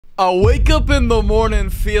I wake up in the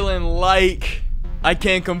morning feeling like I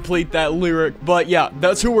can't complete that lyric, but yeah,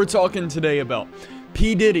 that's who we're talking today about.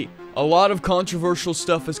 P. Diddy. A lot of controversial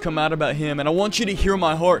stuff has come out about him, and I want you to hear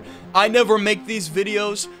my heart. I never make these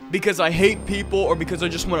videos because I hate people or because I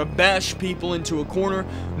just want to bash people into a corner.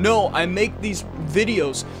 No, I make these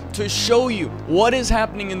videos to show you what is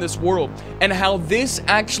happening in this world and how this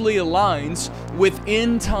actually aligns with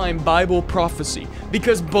end-time Bible prophecy.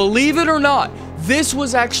 Because believe it or not, this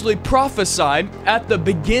was actually prophesied at the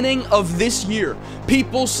beginning of this year.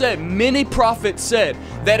 People said, many prophets said,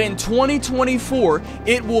 that in 2024,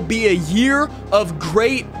 it will be a year of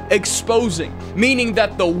great exposing. Meaning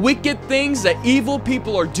that the wicked things that evil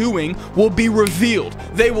people are doing will be revealed.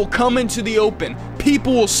 They will come into the open.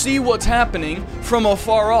 People will see what's happening from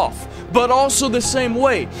afar off. But also the same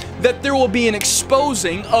way that there will be an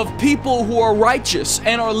exposing of people who are righteous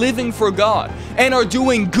and are living for God and are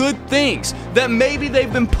doing good things that maybe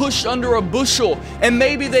they've been pushed under a bushel and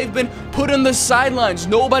maybe they've been put on the sidelines.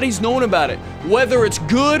 Nobody's known about it. Whether it's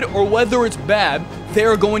good or whether it's bad, they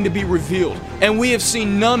are going to be revealed. And we have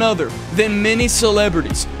seen none other than many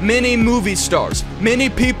celebrities, many movie stars, many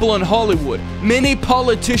people in Hollywood, many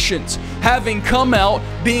politicians having come out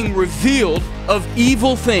being revealed of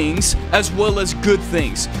evil things as well as good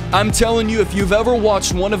things. I'm telling you, if you've ever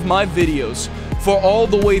watched one of my videos for all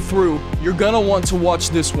the way through, you're gonna want to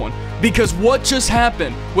watch this one. Because what just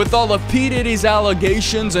happened with all of P. Diddy's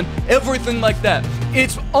allegations and everything like that,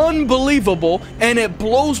 it's unbelievable, and it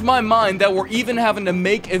blows my mind that we're even having to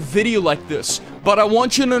make a video like this. But I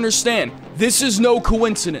want you to understand, this is no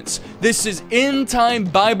coincidence. This is end-time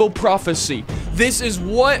Bible prophecy. This is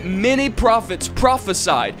what many prophets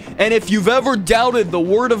prophesied. And if you've ever doubted the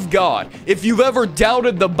Word of God, if you've ever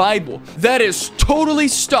doubted the Bible, that is totally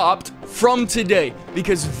stopped from today.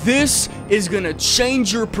 Because this is going to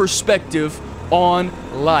change your perspective on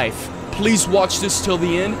life. Please watch this till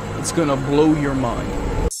the end. It's going to blow your mind.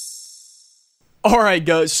 Alright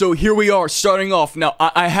guys, so here we are starting off. Now,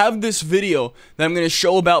 I have this video that I'm going to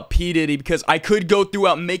show about P. Diddy because I could go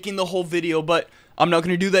throughout making the whole video, but I'm not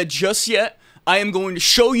going to do that just yet. I am going to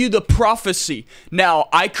show you the prophecy. Now,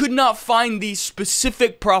 I could not find the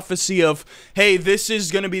specific prophecy of, hey, this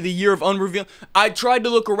is going to be the year of unrevealed. I tried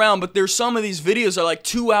to look around, but there's some of these videos are like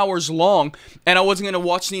 2 hours long, and I wasn't going to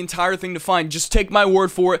watch the entire thing to find. Just take my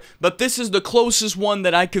word for it, but this is the closest one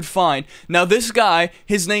that I could find. Now, this guy,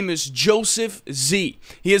 his name is Joseph Z.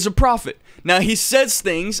 He is a prophet. Now, he says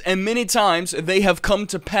things, and many times they have come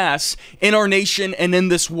to pass in our nation and in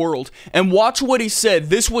this world. And watch what he said.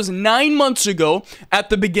 This was 9 months ago at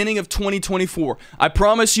the beginning of 2024. I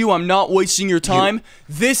promise you, I'm not wasting your time.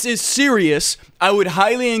 This is serious. I would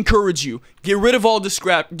highly encourage you. Get rid of all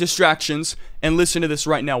distractions and listen to this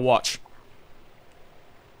right now. Watch.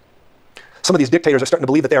 Some of these dictators are starting to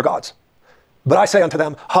believe that they are gods. But I say unto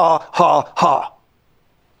them, ha, ha, ha.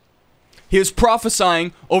 He is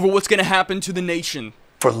prophesying over what's going to happen to the nation.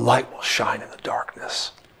 For light will shine in the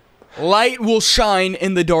darkness. Light will shine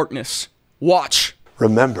in the darkness. Watch.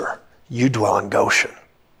 Remember, you dwell in Goshen.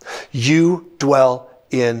 You dwell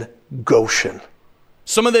in Goshen.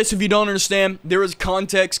 Some of this, if you don't understand, there is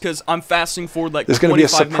context because I'm fasting forward like 25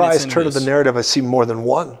 minutes. There's going to be a surprise turn of the narrative. I see more than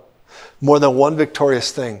one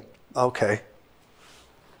victorious thing. Okay.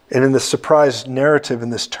 And in this surprise narrative,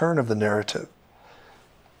 in this turn of the narrative,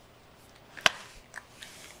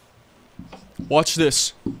 watch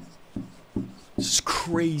this. This is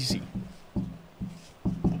crazy.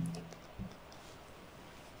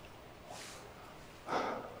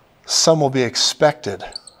 some will be expected.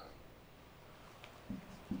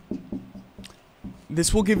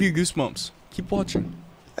 This will give you goosebumps. Keep watching.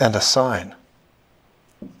 And a sign.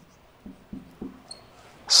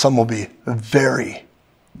 Some will be very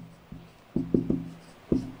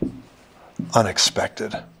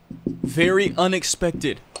unexpected. Very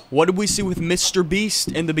unexpected. What did we see with Mr. Beast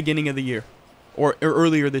in the beginning of the year? Or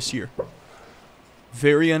earlier this year?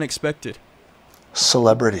 Very unexpected.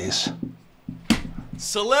 Celebrities.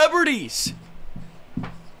 Celebrities!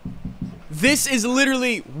 This is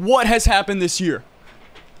literally what has happened this year.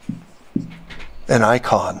 An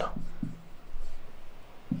icon.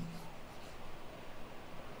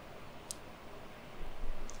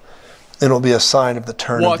 It'll be a sign of the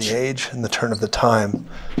turn of the age and the turn of the time.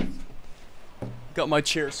 Got my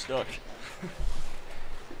chair stuck.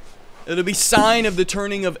 It'll be sign of the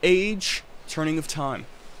turning of age, turning of time.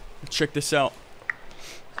 Check this out.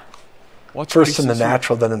 Watch first in the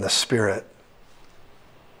natural, then in the spirit.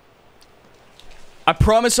 I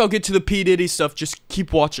promise I'll get to the P. Diddy stuff. Just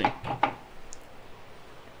keep watching.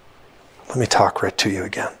 Let me talk right to you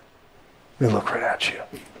again. Let me look right at you.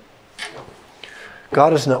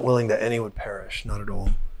 God is not willing that any would perish, not at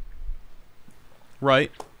all.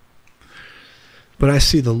 Right. But I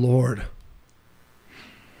see the Lord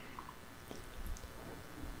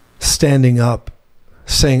standing up,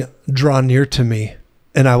 saying, draw near to me,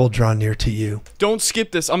 and I will draw near to you. Don't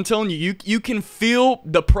skip this. I'm telling you, you can feel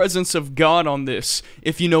the presence of God on this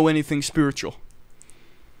if you know anything spiritual.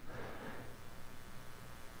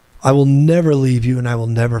 I will never leave you, and I will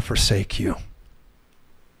never forsake you.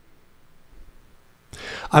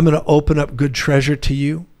 I'm going to open up good treasure to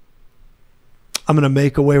you. I'm going to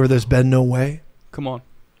make a way where there's been no way. Come on.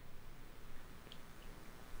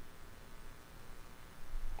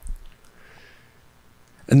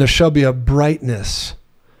 And there shall be a brightness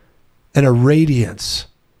and a radiance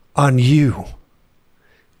on you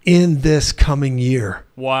in this coming year.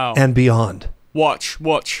 Wow. And beyond. Watch.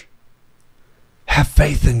 Have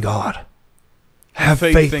faith in God. Have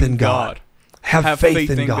faith in God. Have faith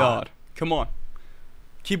in God. Come on.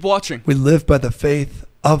 Keep watching. We live by the faith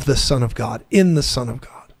of the Son of God, in the Son of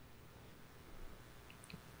God.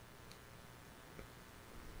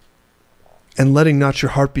 And letting not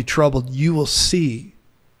your heart be troubled, you will see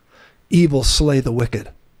evil slay the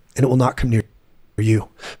wicked, and it will not come near you.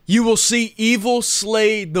 You will see evil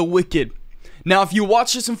slay the wicked. Now, if you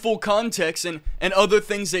watch this in full context and other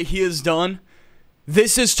things that he has done,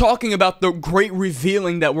 this is talking about the great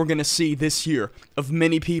revealing that we're going to see this year of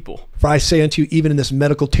many people. For I say unto you, even in this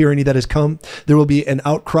medical tyranny that has come, there will be an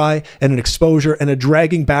outcry and an exposure and a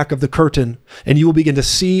dragging back of the curtain. And you will begin to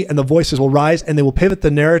see, and the voices will rise, and they will pivot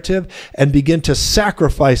the narrative and begin to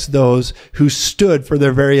sacrifice those who stood for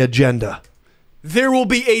their very agenda. There will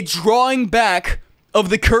be a drawing back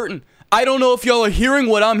of the curtain. I don't know if y'all are hearing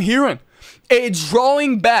what I'm hearing. A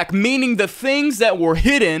drawing back, meaning the things that were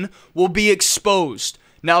hidden will be exposed.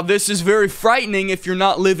 Now, this is very frightening if you're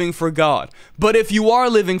not living for God. But if you are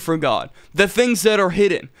living for God, the things that are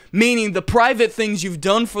hidden, meaning the private things you've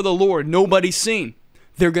done for the Lord, nobody's seen,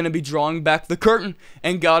 they're going to be drawing back the curtain,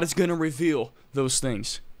 and God is going to reveal those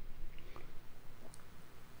things.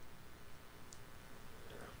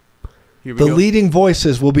 Here we the go. leading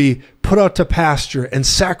voices will be put out to pasture and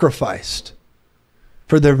sacrificed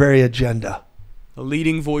for their very agenda. The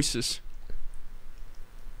leading voices.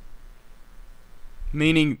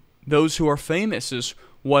 Meaning those who are famous is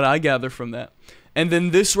what I gather from that. And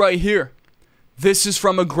then this right here. This is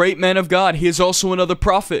from a great man of God. He is also another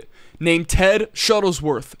prophet named Ted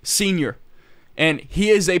Shuttlesworth Sr. And he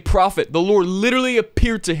is a prophet. The Lord literally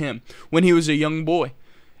appeared to him when he was a young boy.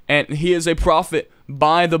 And he is a prophet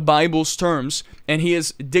by the Bible's terms. And he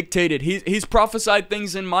has dictated. He's prophesied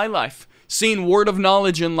things in my life. Seen word of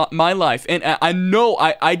knowledge in my life. And I know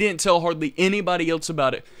I didn't tell hardly anybody else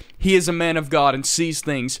about it. He is a man of God and sees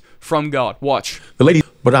things from God. Watch. The lady,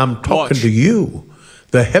 but I'm talking to you.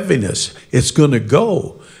 The heaviness, it's going to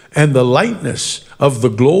go. And the lightness of the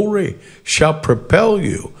glory shall propel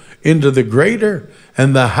you into the greater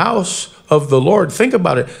and the house of the Lord. Think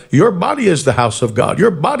about it. Your body is the house of God.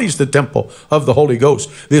 Your body's the temple of the Holy Ghost.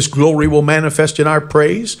 This glory will manifest in our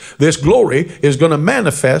praise. This glory is going to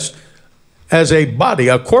manifest as a body,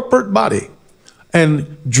 a corporate body,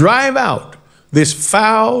 and drive out this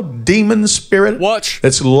foul demon spirit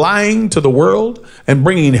that's lying to the world and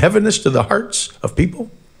bringing heaviness to the hearts of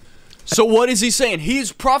people. So what is he saying?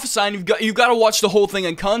 He's prophesying. You've got to watch the whole thing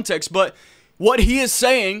in context, but what he is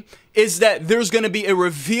saying is that there's going to be a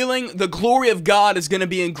revealing. The glory of God is going to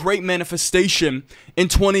be in great manifestation in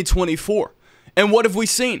 2024. And what have we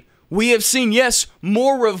seen? We have seen, yes,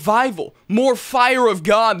 more revival, more fire of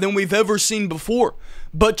God than we've ever seen before.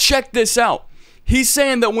 But check this out. He's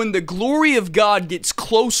saying that when the glory of God gets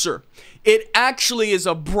closer, it actually is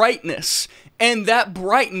a brightness. And that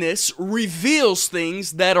brightness reveals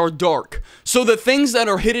things that are dark. So the things that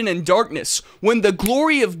are hidden in darkness, when the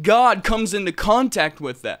glory of God comes into contact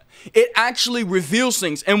with that, it actually reveals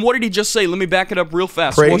things. And what did he just say? Let me back it up real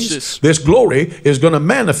fast. Praise. Watch this. This glory is going to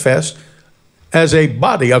manifest as a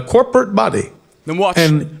body, a corporate body, then watch.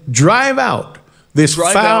 And drive out this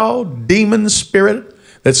foul demon spirit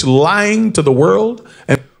that's lying to the world.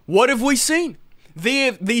 And what have we seen?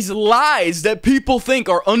 These lies that people think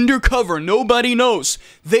are undercover, nobody knows,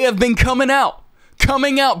 they have been coming out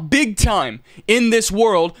big time in this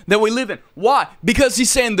world that we live in. Why? Because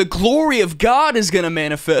he's saying the glory of God is going to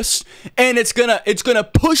manifest, and it's going to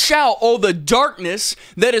push out all the darkness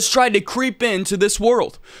that has tried to creep into this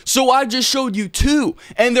world. So I just showed you two,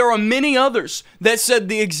 and there are many others that said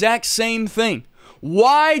the exact same thing.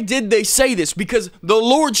 Why did they say this? Because the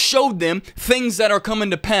Lord showed them things that are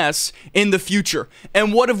coming to pass in the future.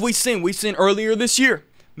 And what have we seen? We've seen earlier this year,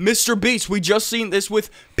 Mr. Beast. We just seen this with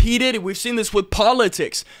P. Diddy. We've seen this with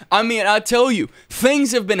politics. I mean, I tell you,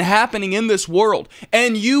 things have been happening in this world.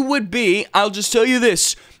 And you would be, I'll just tell you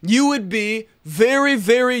this, you would be very,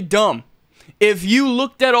 very dumb if you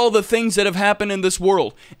looked at all the things that have happened in this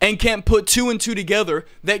world and can't put two and two together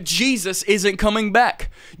that Jesus isn't coming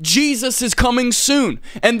back. Jesus is coming soon.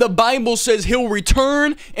 And the Bible says he'll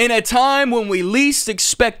return in a time when we least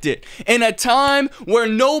expect it. In a time where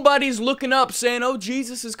nobody's looking up saying, oh,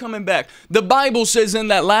 Jesus is coming back. The Bible says in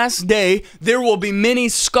that last day, there will be many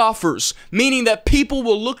scoffers, meaning that people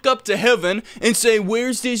will look up to heaven and say,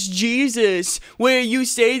 where's this Jesus? Where you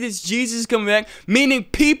say this Jesus is coming back? Meaning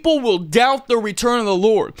people will doubt the return of the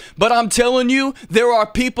Lord. But I'm telling you, there are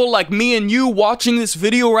people like me and you watching this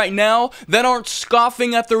video right now that aren't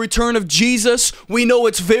scoffing at the return of Jesus. We know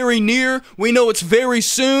it's very near, we know it's very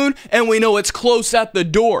soon, and we know it's close at the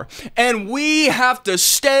door. And we have to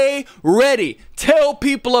stay ready. Tell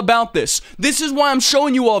people about this. This is why I'm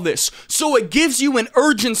showing you all this. So it gives you an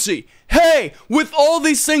urgency. Hey, with all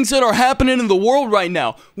these things that are happening in the world right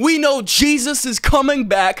now, we know Jesus is coming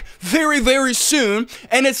back very, very soon,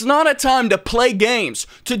 and it's not a time to play games,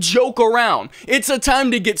 to joke around. It's a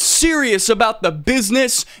time to get serious about the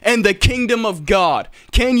business and the kingdom of God.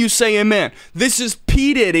 Can you say amen? This is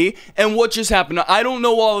P. Diddy and what just happened. Now, I don't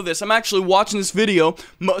know all of this. I'm actually watching this video,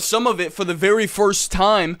 some of it for the very first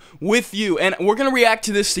time with you, and we're going to react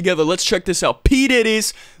to this together. Let's check this out. P.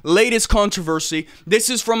 Diddy's latest controversy. This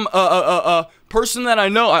is from a person that I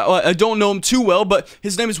know. I don't know him too well, but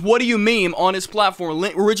his name is What Do You Meme on his platform.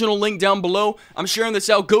 Original link down below. I'm sharing this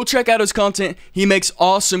out. Go check out his content. He makes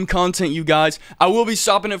awesome content, you guys. I will be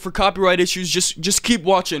stopping it for copyright issues. Just keep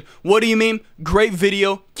watching. What Do You Meme? Great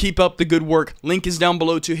video. Keep up the good work. Link is down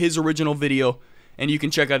below to his original video, and you can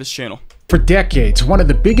check out his channel. For decades, one of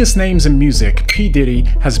the biggest names in music, P. Diddy,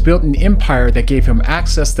 has built an empire that gave him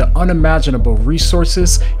access to unimaginable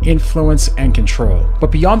resources, influence, and control. But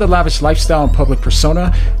beyond the lavish lifestyle and public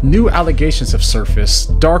persona, new allegations have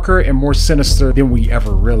surfaced, darker and more sinister than we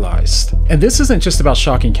ever realized. And this isn't just about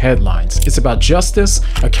shocking headlines. It's about justice,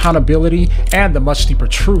 accountability, and the much deeper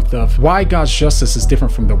truth of why God's justice is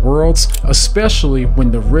different from the world's, especially when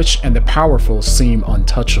the rich and the powerful seem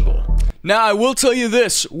untouchable. Now, I will tell you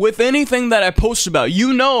this, with anything that I post about,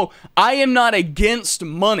 you know, I am not against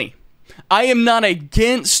money. I am not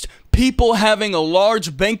against people having a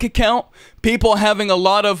large bank account, people having a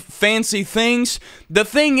lot of fancy things. The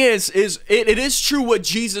thing is it is true what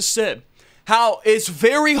Jesus said, how it's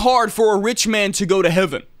very hard for a rich man to go to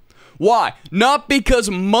heaven. Why? Not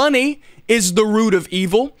because money is the root of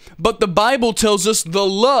evil, but the Bible tells us the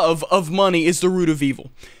love of money is the root of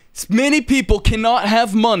evil. Many people cannot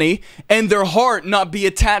have money and their heart not be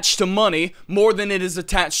attached to money more than it is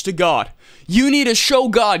attached to God. You need to show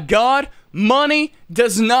God, God, money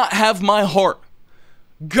does not have my heart.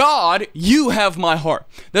 God, you have my heart.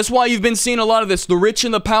 That's why you've been seeing a lot of this. The rich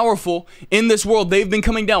and the powerful in this world, they've been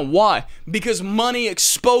coming down. Why? Because money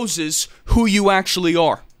exposes who you actually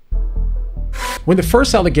are. When the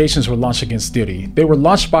first allegations were launched against Diddy, they were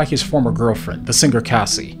launched by his former girlfriend, the singer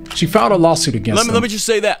Cassie. She filed a lawsuit against him. Let me just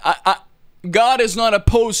say that God is not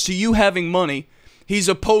opposed to you having money. He's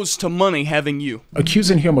opposed to money having you.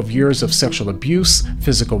 Accusing him of years of sexual abuse,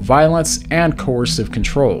 physical violence, and coercive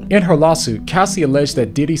control. In her lawsuit, Cassie alleged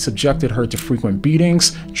that Diddy subjected her to frequent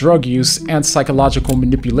beatings, drug use, and psychological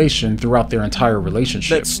manipulation throughout their entire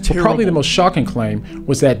relationship. That's terrible. But probably the most shocking claim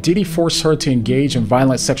was that Diddy forced her to engage in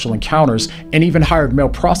violent sexual encounters and even hired male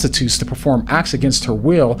prostitutes to perform acts against her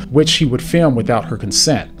will, which he would film without her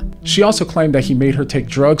consent. She also claimed that he made her take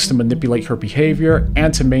drugs to manipulate her behavior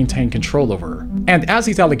and to maintain control over her. And as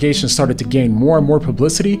these allegations started to gain more and more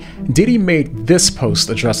publicity, Diddy made this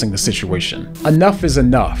post addressing the situation. Enough is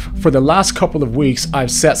enough. For the last couple of weeks,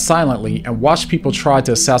 I've sat silently and watched people try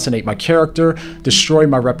to assassinate my character, destroy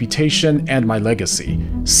my reputation, and my legacy.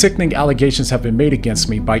 Sickening allegations have been made against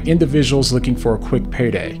me by individuals looking for a quick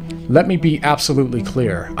payday. Let me be absolutely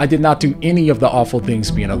clear. I did not do any of the awful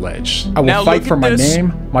things being alleged. I will fight for my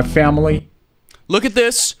name, my family. Look at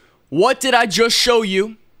this. What did I just show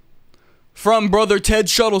you from Brother Ted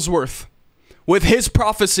Shuttlesworth? With his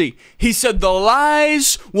prophecy, he said the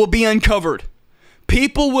lies will be uncovered.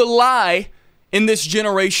 People will lie in this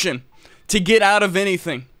generation to get out of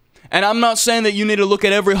anything. And I'm not saying that you need to look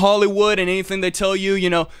at every Hollywood and anything they tell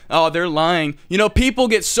you, oh, they're lying. People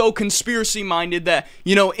get so conspiracy minded that,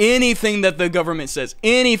 anything that the government says,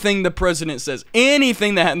 anything the president says,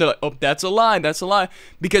 anything that, they're like, oh, that's a lie, that's a lie.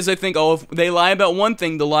 Because they think, oh, if they lie about one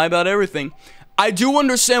thing, they'll lie about everything. I do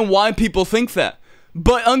understand why people think that.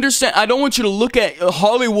 But understand, I don't want you to look at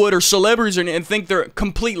Hollywood or celebrities and think they're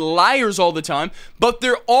complete liars all the time. But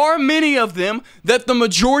there are many of them that the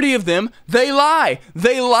majority of them, they lie.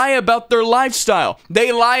 They lie about their lifestyle.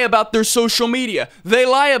 They lie about their social media. They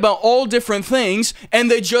lie about all different things. And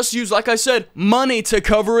they just use, like I said, money to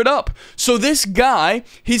cover it up. So this guy,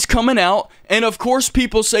 he's coming out. And of course,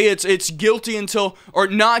 people say it's guilty until, or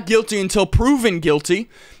not guilty until proven guilty.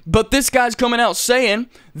 But this guy's coming out saying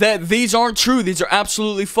that these aren't true. These are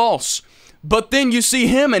absolutely false. But then you see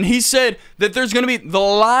him and he said that there's going to be, the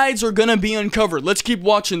lies are going to be uncovered. Let's keep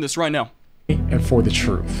watching this right now. And for the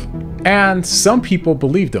truth. And some people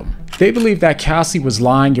believed him. They believed that Cassie was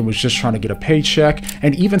lying and was just trying to get a paycheck,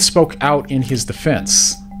 and even spoke out in his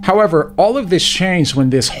defense. However, all of this changed when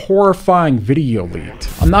this horrifying video leaked.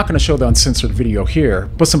 I'm not going to show the uncensored video here,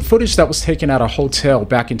 but some footage that was taken at a hotel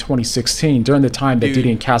back in 2016 during the time that Diddy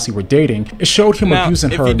and Cassie were dating, it showed him abusing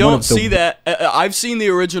her. If you don't see that, I've seen the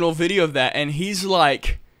original video of that, and he's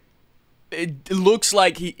like, it looks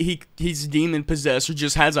like he's demon possessed or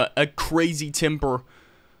just has a crazy temper.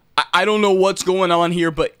 I don't know what's going on here,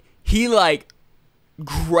 but he like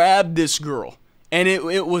grabbed this girl. And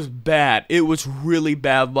it was bad. It was really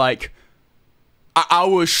bad. Like, I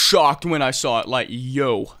was shocked when I saw it. Like,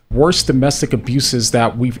 yo. Worst domestic abuses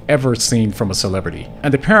that we've ever seen from a celebrity.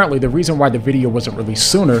 And apparently the reason why the video wasn't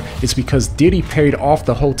released sooner is because Diddy paid off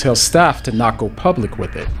the hotel staff to not go public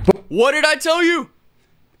with it. But what did I tell you?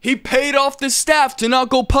 He paid off the staff to not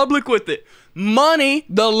go public with it. Money,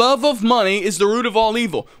 the love of money, is the root of all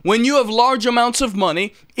evil. When you have large amounts of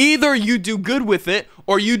money, either you do good with it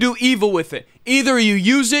or you do evil with it. Either you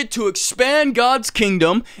use it to expand God's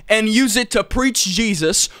kingdom and use it to preach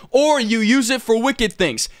Jesus, or you use it for wicked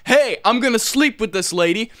things. Hey, I'm going to sleep with this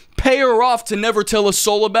lady, pay her off to never tell a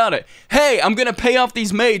soul about it. Hey, I'm going to pay off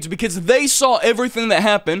these maids because they saw everything that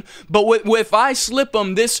happened, but if I slip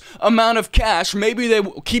them this amount of cash, maybe they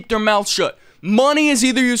will keep their mouth shut. Money is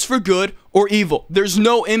either used for good or evil. There's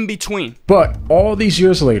no in between. But all these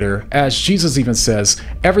years later, as Jesus even says,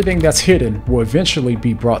 everything that's hidden will eventually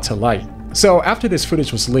be brought to light. So after this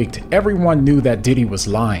footage was leaked, everyone knew that Diddy was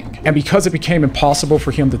lying. And because it became impossible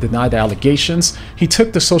for him to deny the allegations, he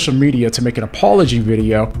took to social media to make an apology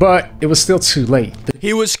video, but it was still too late.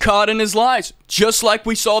 He was caught in his lies, just like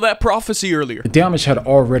we saw that prophecy earlier. The damage had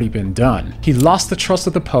already been done. He lost the trust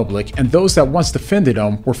of the public, and those that once defended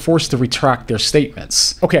him were forced to retract their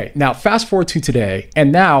statements. Okay, now fast forward to today,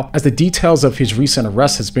 and now, as the details of his recent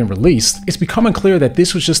arrest has been released, it's becoming clear that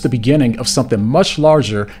this was just the beginning of something much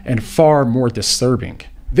larger and far more disturbing.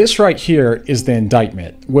 This right here is the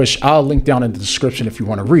indictment, which I'll link down in the description if you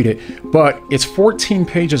want to read it, but it's 14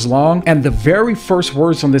 pages long, and the very first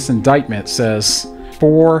words on this indictment says,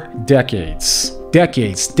 4 decades.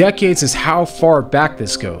 Decades is how far back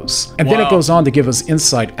this goes. And then it goes on to give us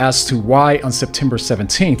insight as to why on September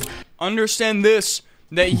 17th. Understand this,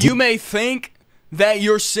 that you may think that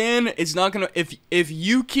your sin is not gonna, if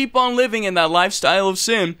you keep on living in that lifestyle of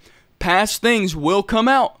sin, past things will come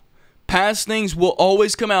out. Past things will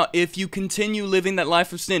always come out if you continue living that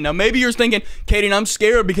life of sin. Now, maybe you're thinking, Kaden, I'm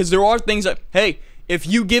scared because there are things that, hey, if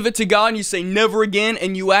you give it to God and you say never again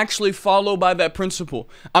and you actually follow by that principle.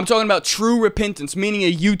 I'm talking about true repentance, meaning a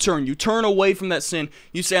U-turn. You turn away from that sin.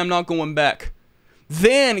 You say, I'm not going back.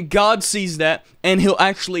 Then God sees that and he'll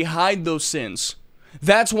actually hide those sins.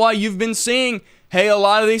 That's why you've been seeing, hey, a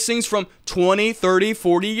lot of these things from 20, 30,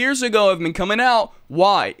 40 years ago have been coming out.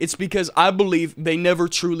 Why? It's because I believe they never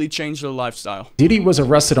truly changed their lifestyle. Diddy was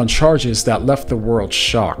arrested on charges that left the world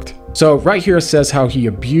shocked. So right here it says how he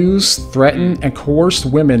abused, threatened, and coerced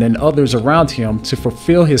women and others around him to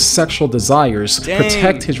fulfill his sexual desires,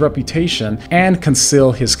 protect his reputation, and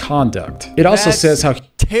conceal his conduct. It also says how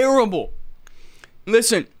terrible.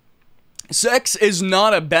 Listen, sex is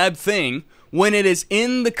not a bad thing when it is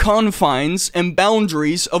in the confines and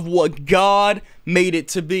boundaries of what God made it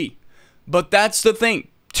to be. But that's the thing.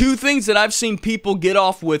 2 things that I've seen people get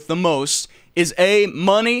off with the most is A,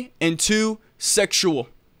 money, and 2, sexual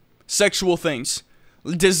things.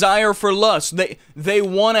 Desire for lust. They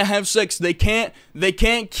want to have sex. They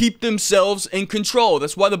can't keep themselves in control.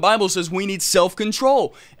 That's why the Bible says we need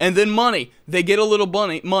self-control. And then money. They get a little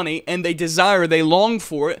money and they desire, they long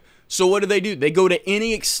for it. So what do? They go to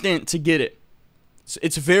any extent to get it.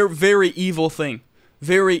 It's a very, very evil thing.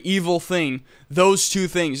 Very evil thing. Those 2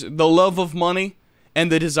 things. The love of money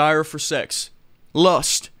and the desire for sex.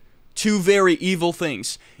 Lust. 2 very evil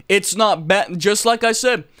things. It's not bad. Just like I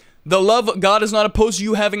said, the love of God is not opposed to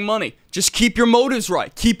you having money. Just keep your motives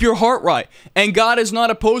right. Keep your heart right. And God is not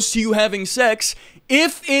opposed to you having sex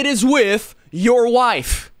if it is with your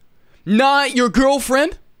wife. Not your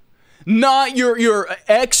girlfriend. Not your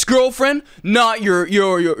ex-girlfriend, not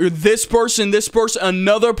your this person,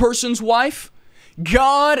 another person's wife.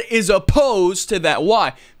 God is opposed to that.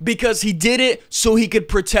 Why? Because he did it so he could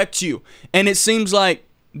protect you. And it seems like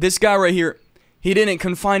this guy right here, he didn't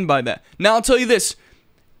confine by that. Now I'll tell you this,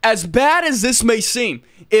 as bad as this may seem,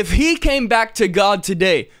 if he came back to God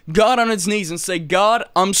today, God on his knees and said, God,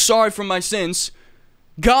 I'm sorry for my sins,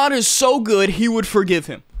 God is so good, he would forgive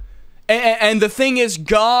him. And the thing is,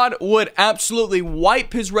 God would absolutely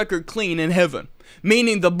wipe his record clean in heaven,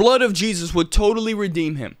 meaning the blood of Jesus would totally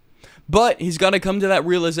redeem him. But he's got to come to that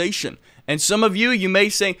realization. And some of you may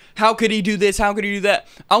say, how could he do this? How could he do that?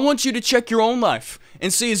 I want you to check your own life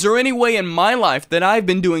and see, is there any way in my life that I've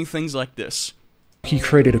been doing things like this? He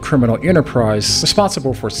created a criminal enterprise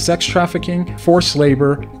responsible for sex trafficking, forced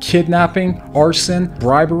labor, kidnapping, arson,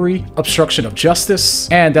 bribery, obstruction of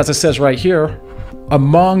justice, and as it says right here,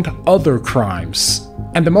 among other crimes.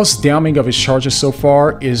 And the most damning of his charges so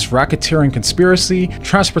far is racketeering conspiracy,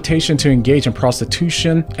 transportation to engage in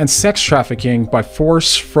prostitution, and sex trafficking by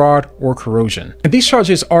force, fraud, or corrosion. And these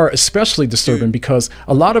charges are especially disturbing because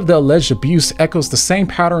a lot of the alleged abuse echoes the same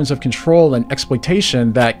patterns of control and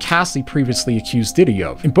exploitation that Cassie previously accused Diddy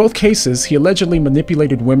of. In both cases, he allegedly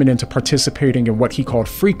manipulated women into participating in what he called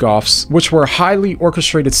freak-offs, which were highly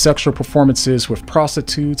orchestrated sexual performances with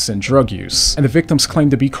prostitutes and drug use. And the victims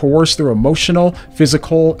claimed to be coerced through emotional, physical,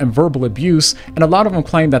 and verbal abuse, and a lot of them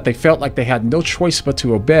claimed that they felt like they had no choice but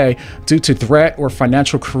to obey due to threat or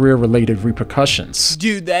financial career-related repercussions.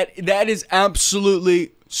 Dude, that is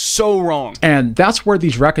absolutely so wrong. And that's where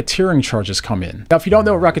these racketeering charges come in. Now, if you don't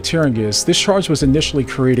know what racketeering is, this charge was initially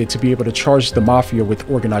created to be able to charge the mafia with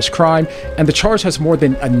organized crime, and the charge has more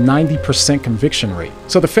than a 90% conviction rate.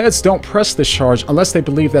 So the feds don't press this charge unless they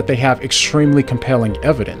believe that they have extremely compelling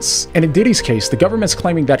evidence. And in Diddy's case, the government's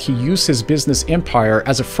claiming that he used his business empire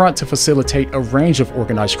as a front to facilitate a range of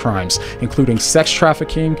organized crimes, including sex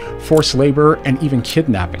trafficking, forced labor, and even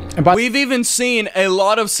kidnapping. And we've even seen a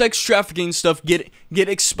lot of sex trafficking stuff get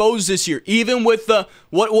exposed this year, even with the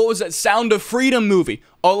what was that Sound of Freedom movie,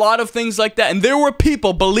 a lot of things like that. And there were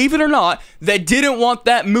people, believe it or not, that didn't want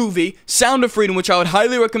that movie, Sound of Freedom, which I would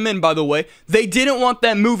highly recommend, by the way. They didn't want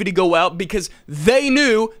that movie to go out because they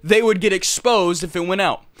knew they would get exposed if it went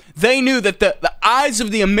out. They knew that the eyes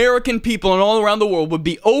of the American people and all around the world would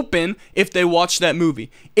be open if they watched that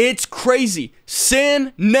movie. It's crazy.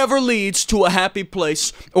 Sin never leads to a happy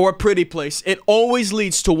place or a pretty place. It always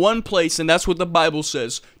leads to one place, and that's what the Bible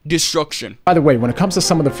says, destruction. By the way, when it comes to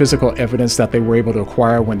some of the physical evidence that they were able to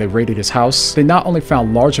acquire when they raided his house, they not only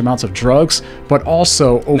found large amounts of drugs, but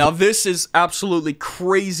also... Now, this is absolutely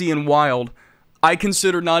crazy and wild. I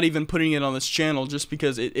consider not even putting it on this channel just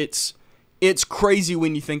because it's crazy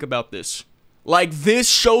when you think about this. Like, this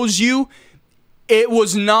shows you it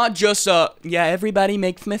was not just yeah, everybody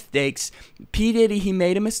makes mistakes. P. Diddy, he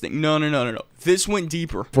made a mistake. No. This went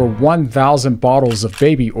deeper. For 1,000 bottles of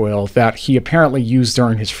baby oil that he apparently used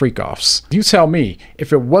during his freak-offs. You tell me,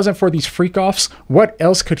 if it wasn't for these freak-offs, what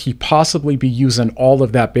else could he possibly be using all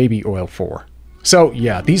of that baby oil for? So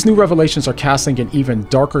yeah, these new revelations are casting an even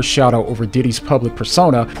darker shadow over Diddy's public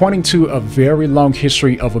persona, pointing to a very long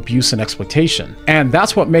history of abuse and exploitation. And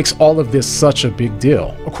that's what makes all of this such a big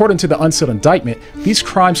deal. According to the unsealed indictment, these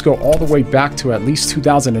crimes go all the way back to at least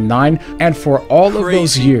 2009, and for all of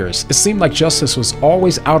those years, it seemed like justice was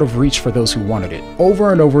always out of reach for those who wanted it.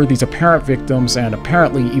 Over and over, these apparent victims, and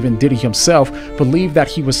apparently even Diddy himself, believed that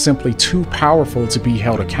he was simply too powerful to be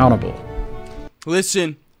held accountable.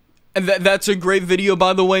 Listen, that's a great video,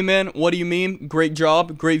 by the way, man. What do you mean? Great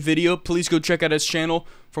job, great video. Please go check out his channel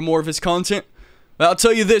for more of his content. But I'll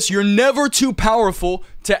tell you this, you're never too powerful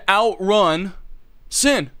to outrun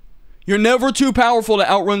sin. You're never too powerful to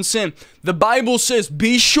outrun sin. The Bible says,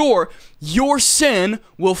 be sure your sin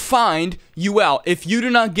will find you out. If you do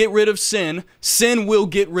not get rid of sin, sin will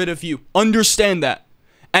get rid of you. Understand that.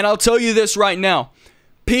 And I'll tell you this right now.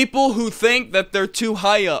 People who think that they're too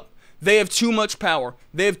high up, they have too much power,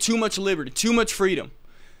 they have too much liberty, too much freedom,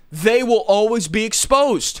 they will always be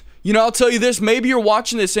exposed. You know, I'll tell you this, maybe you're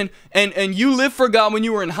watching this and you lived for God when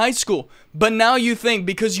you were in high school, but now you think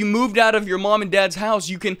because you moved out of your mom and dad's house,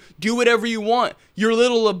 you can do whatever you want. You're a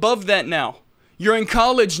little above that now. You're in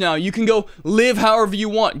college now. You can go live however you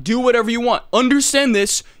want. Do whatever you want. Understand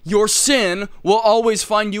this. Your sin will always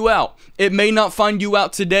find you out. It may not find you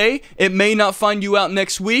out today. It may not find you out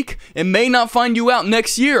next week. It may not find you out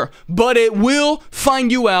next year. But it will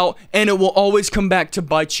find you out, and it will always come back to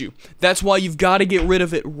bite you. That's why you've got to get rid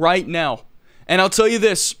of it right now. And I'll tell you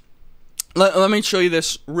this. Let me show you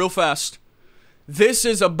this real fast. This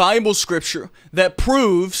is a Bible scripture that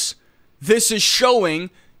proves, this is showing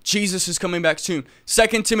Jesus is coming back soon.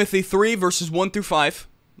 2 Timothy 3, verses 1 through 5.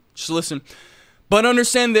 Just listen. But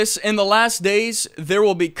understand this, in the last days there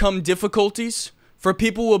will become difficulties, for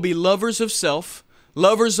people will be lovers of self,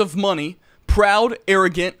 lovers of money, proud,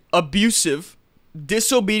 arrogant, abusive,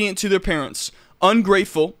 disobedient to their parents,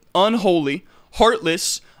 ungrateful, unholy,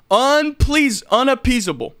 heartless,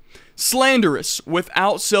 unappeasable, slanderous,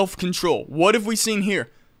 without self-control. What have we seen here?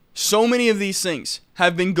 So many of these things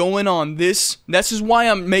have been going on. This is why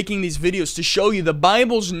I'm making these videos, to show you the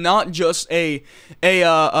Bible's not just a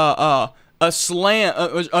fake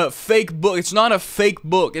book. It's not a fake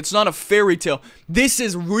book. It's not a fairy tale. This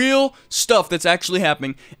is real stuff that's actually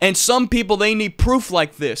happening. And some people, they need proof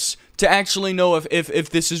like this to actually know if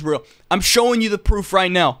this is real. I'm showing you the proof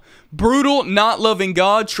right now. Brutal, not loving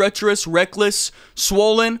God, treacherous, reckless,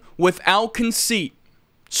 swollen, without conceit.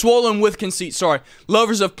 Swollen with conceit, sorry.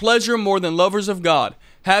 Lovers of pleasure more than lovers of God.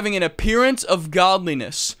 Having an appearance of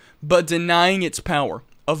godliness, but denying its power.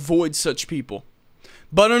 Avoid such people.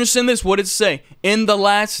 But understand this, what did it say? In the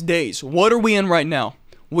last days. What are we in right now?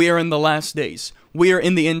 We are in the last days. We are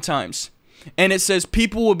in the end times. And it says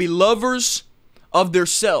people will be lovers of their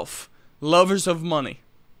self, lovers of money.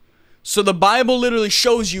 So the Bible literally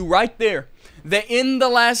shows you right there that in the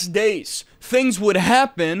last days, things would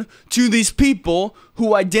happen to these people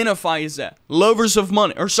who identify as that. Lovers of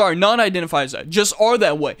money. Or sorry, not identify as that. Just are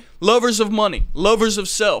that way. Lovers of money. Lovers of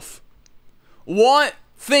self. Want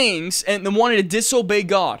things and then wanted to disobey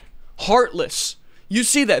God. Heartless. You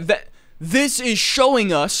see that this is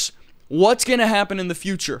showing us what's going to happen in the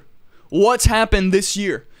future. What's happened this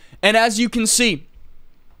year. And as you can see,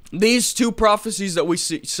 these two prophecies that we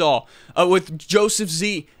saw with Joseph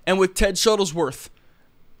Z and with Ted Shuttlesworth.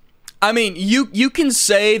 I mean, you can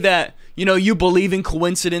say that, you know, you believe in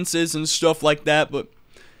coincidences and stuff like that, but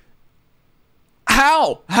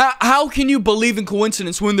how can you believe in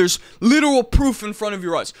coincidence when there's literal proof in front of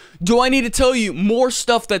your eyes? Do I need to tell you more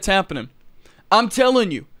stuff that's happening? I'm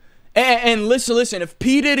telling you. And listen, if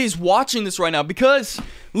P. Diddy's watching this right now, because,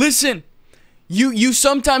 listen, you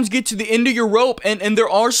sometimes get to the end of your rope, and there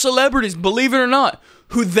are celebrities, believe it or not,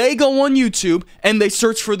 who they go on YouTube and they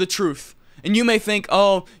search for the truth. And you may think,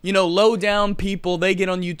 oh, you know, low down people, they get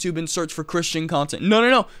on YouTube and search for Christian content.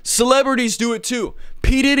 No. Celebrities do it too.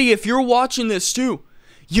 P. Diddy, if you're watching this too,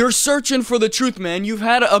 you're searching for the truth, man. You've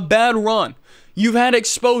had a bad run. You've had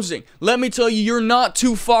exposing. Let me tell you, you're not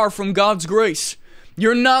too far from God's grace.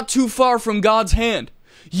 You're not too far from God's hand.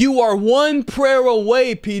 You are one prayer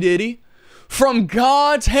away, P. Diddy, from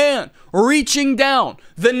God's hand reaching down,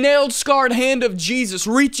 the nailed scarred hand of Jesus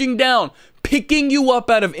reaching down, picking you up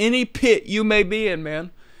out of any pit you may be in,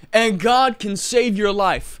 man. And God can save your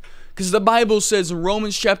life. Because the Bible says in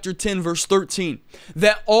Romans chapter 10 verse 13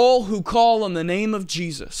 that all who call on the name of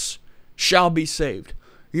Jesus shall be saved.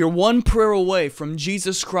 You're one prayer away from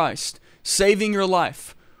Jesus Christ saving your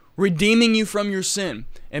life, redeeming you from your sin,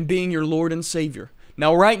 and being your Lord and Savior.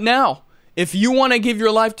 Now right now, if you want to give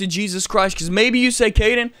your life to Jesus Christ, because maybe you say,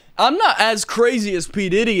 Caden, I'm not as crazy as P.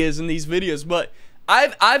 Diddy is in these videos, but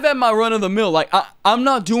I've had my run of the mill. Like, I'm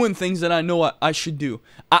not doing things that I know I should do.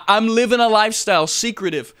 I'm living a lifestyle,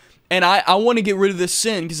 secretive, and I want to get rid of this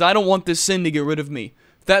sin because I don't want this sin to get rid of me.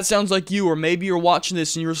 If that sounds like you, or maybe you're watching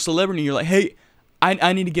this and you're a celebrity and you're like, hey,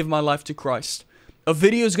 I need to give my life to Christ. A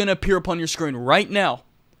video is going to appear upon your screen right now.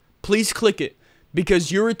 Please click it,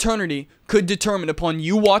 because your eternity could determine upon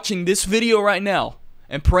you watching this video right now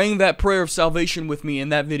and praying that prayer of salvation with me in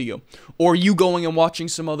that video, or you going and watching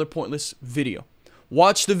some other pointless video.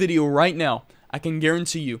 Watch the video right now. I can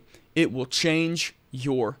guarantee you it will change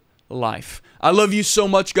your life. I love you so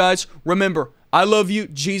much, guys. Remember, I love you,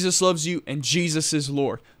 Jesus loves you, and Jesus is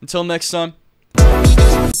Lord. Until next time.